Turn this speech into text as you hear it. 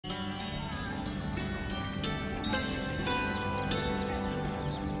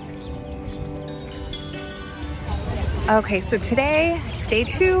Okay, so today it's day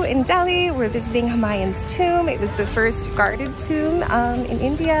 2 in Delhi. We're visiting Humayun's tomb. It was the first guarded tomb in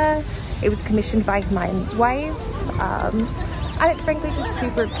India. It was commissioned by Humayun's wife. And it's frankly just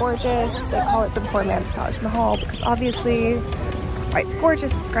super gorgeous. They call it the poor man's Taj Mahal because obviously, right, it's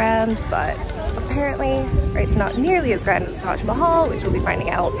gorgeous, it's grand, but apparently, right, it's not nearly as grand as the Taj Mahal, which we'll be finding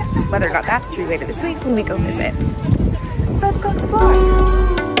out whether or not that's true later this week when we go visit. So let's go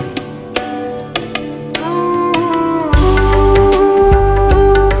explore.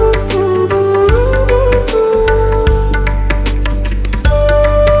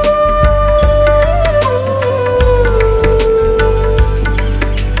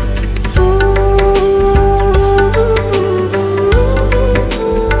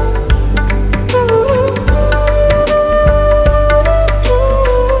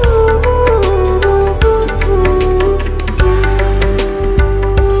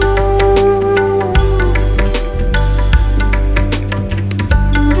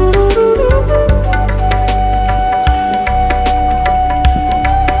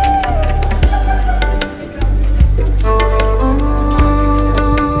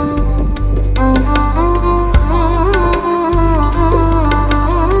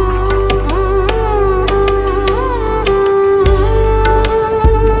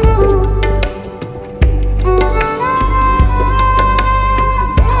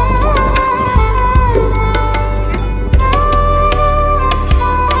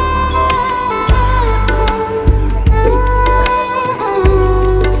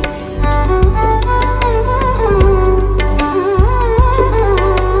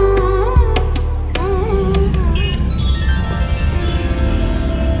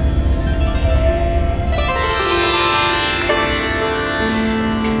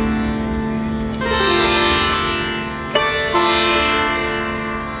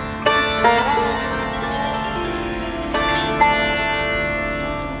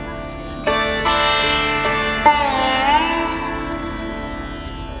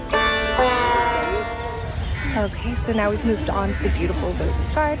 Okay, so now we've moved on to the beautiful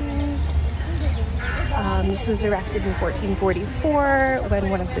Lodi Gardens. This was erected in 1444 when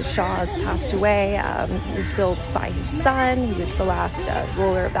one of the Shahs passed away. It was built by his son. He was the last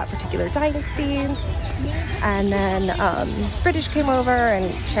ruler of that particular dynasty. And then British came over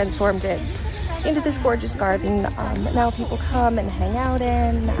and transformed it into this gorgeous garden that now people come and hang out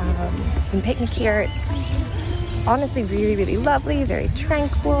in and picnic here. It's honestly really, really lovely, very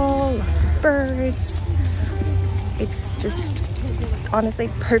tranquil, lots of birds. It's just honestly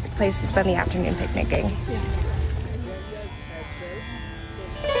perfect place to spend the afternoon picnicking.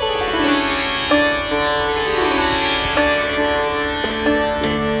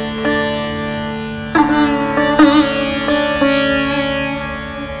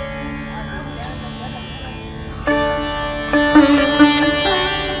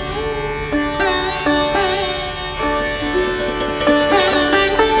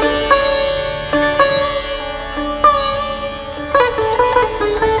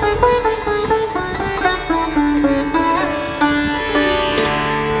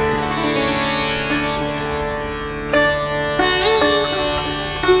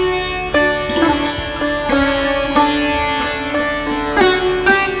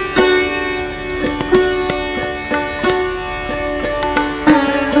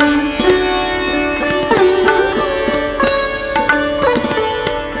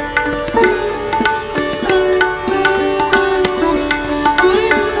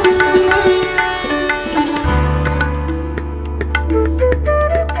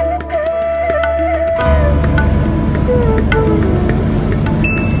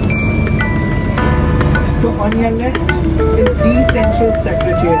 On your left is the Central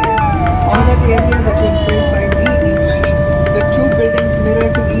Secretariat. On that area which was built by the English, the two buildings mirror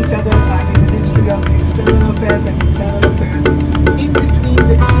to each other are the Ministry of External Affairs and Internal Affairs. In between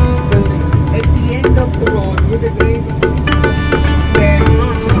the two buildings, at the end of the road with a great where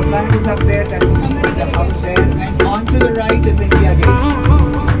so the flag is up there, that means she's in the house there, and on to the right is India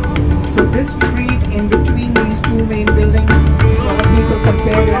Gate. So this street in between these two main buildings, a lot of people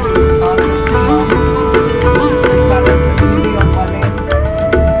compare it to easy on one end.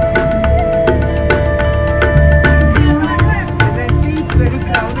 As I see, it's very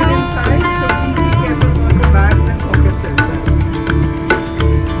crowded inside, so please be careful about your bags and pockets as well.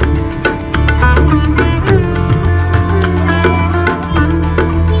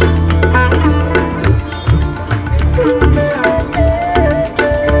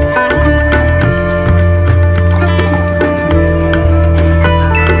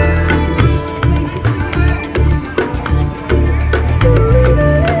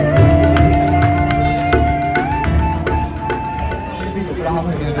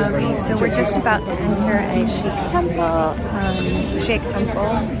 Sheikh Temple.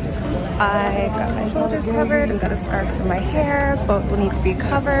 I got my shoulders covered, I've got a scarf for my hair, both will need to be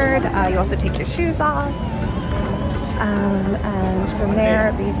covered. You also take your shoes off. And from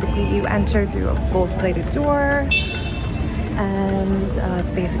there, basically you enter through a gold-plated door. And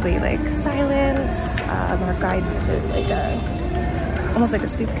it's basically like silence. Our guide said there's like almost like a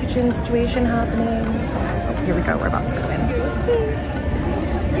soup kitchen situation happening. Oh, here we go, we're about to go in, so let's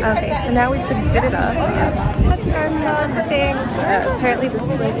see. Okay, so now we've been fitted up. Put scarves on, things. Apparently the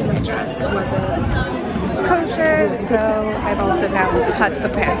slit in my dress wasn't kosher, so I've also now had to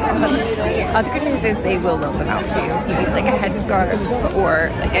put pants on. The good news is they will loan them out to you. You need like a headscarf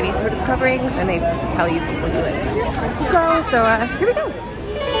or like any sort of coverings, and they tell you when you like go. So here we go.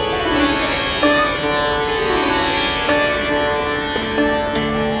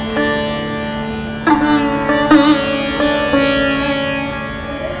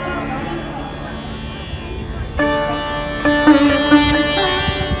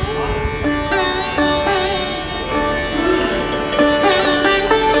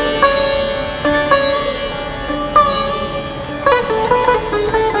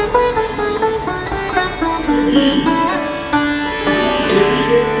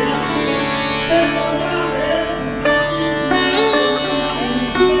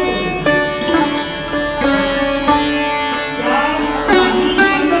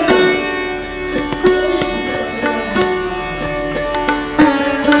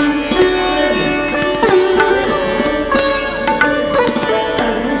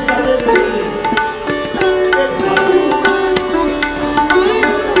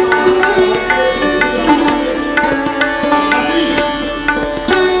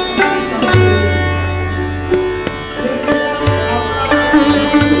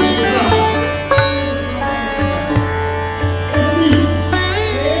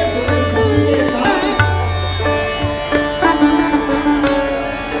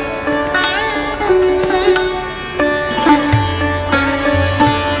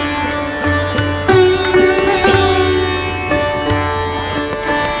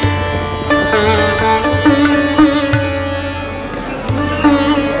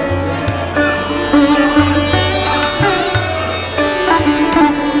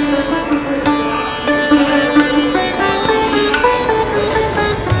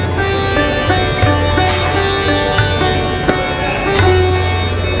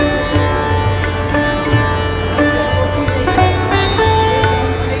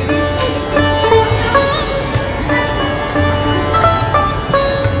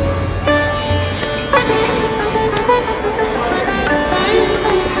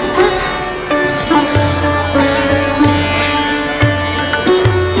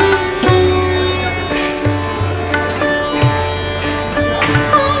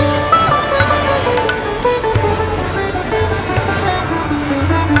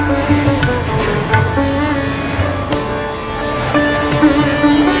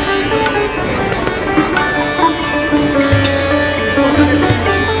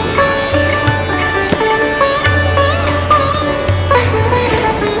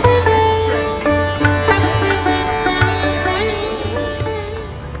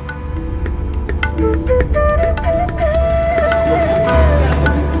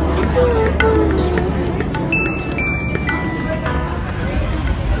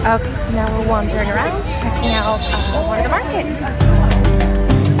 Okay, so now we're wandering around, checking out one of the markets.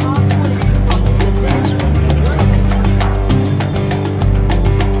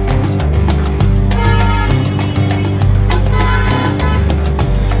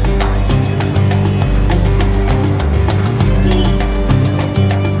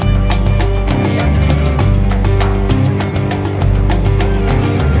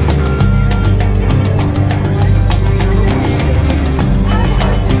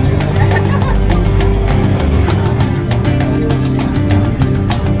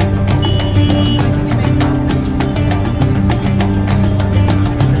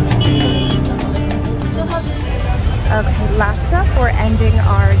 Okay, last up, we're ending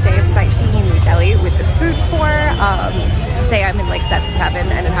our day of sightseeing in New Delhi with the food tour. To say I'm in like 7th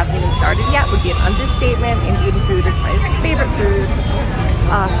heaven and it hasn't even started yet would be an understatement. Indian food is my favorite food.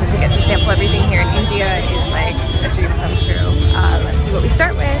 So to get to sample everything here in India is like a dream come true. Let's see what we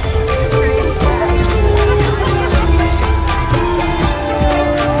start with.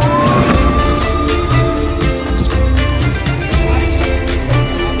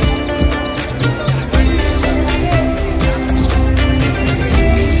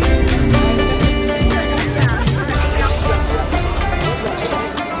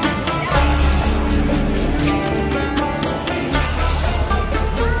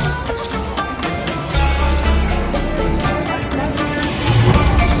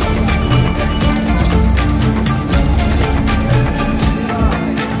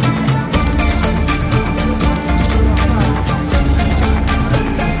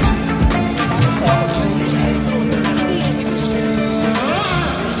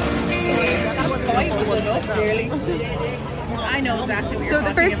 I know exactly what So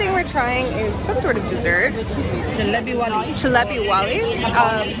the first thing we're trying is some sort of dessert. Jalebi wali. Jalebi wali.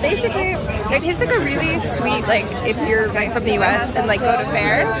 Basically, it tastes like a really sweet, like if you're from the US and like go to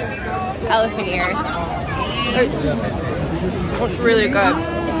fairs, elephant ears. It's really good.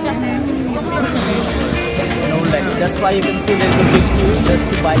 That's why you can see there's a big queue just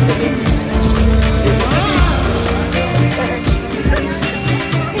to buy jalebi.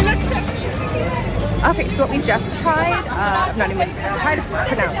 Okay, so what we just tried, I'm not even trying to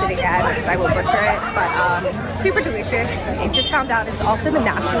pronounce it again because I will butcher it, but super delicious. I just found out it's also the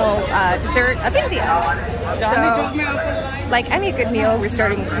national dessert of India. So, like any good meal, we're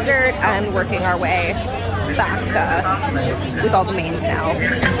starting with dessert and working our way back with all the mains now.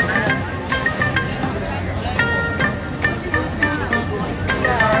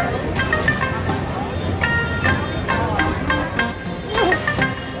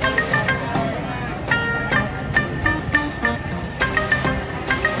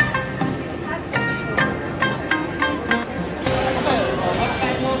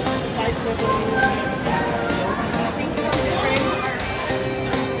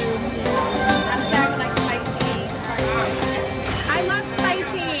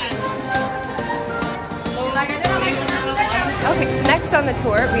 Okay, so next on the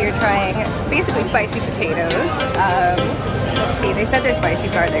tour we are trying basically spicy potatoes. Let's see, they said they're spicy,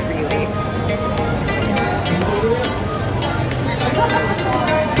 but are they really?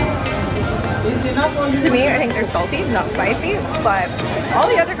 To me, I think they're salty, not spicy, but all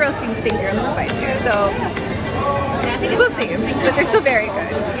the other girls seem to think they're a little spicier, so we'll see, but they're still very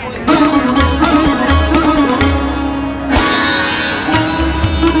good.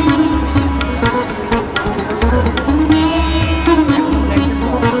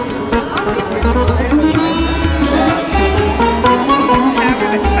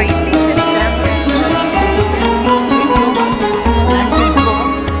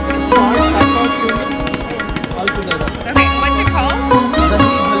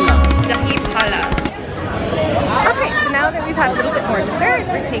 Had a little bit more dessert.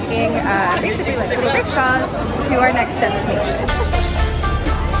 We're taking basically like little rickshaws to our next destination.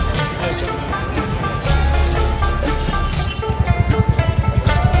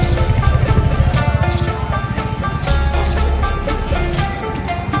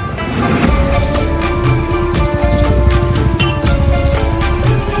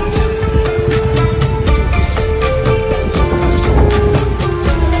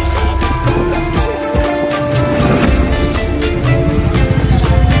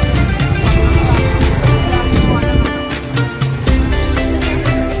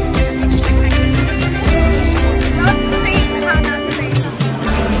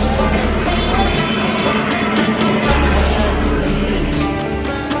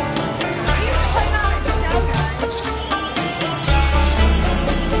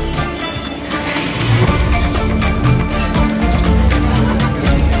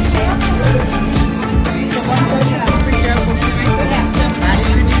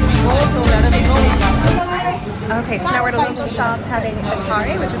 Okay, so now we're at a local shop having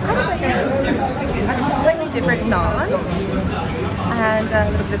atari, which is kind of like a slightly different naan, and a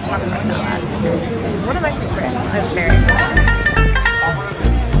little bit of chocolate salad, which is one of my favorites. I'm very excited.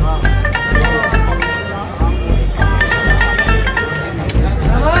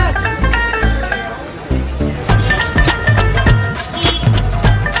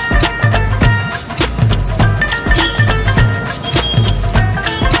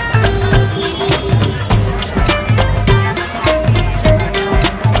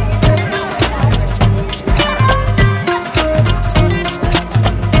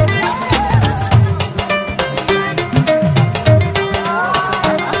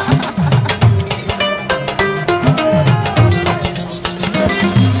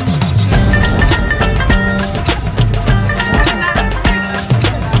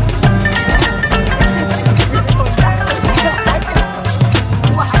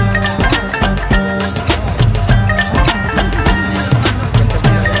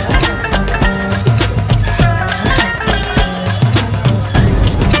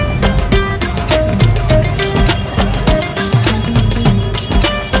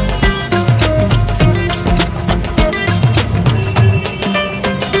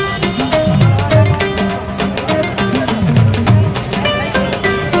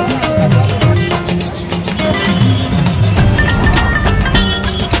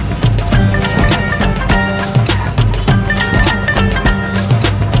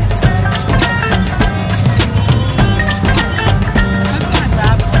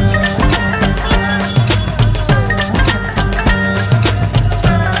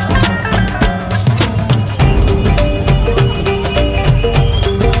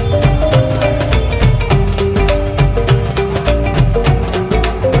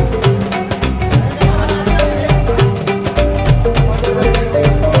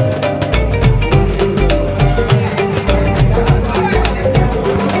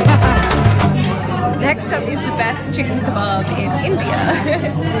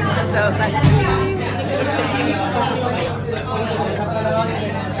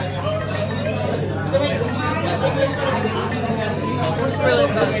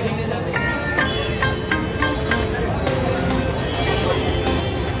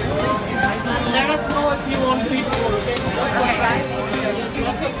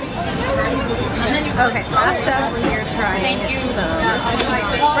 Okay, last up we are trying some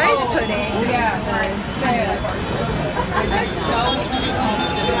rice pudding.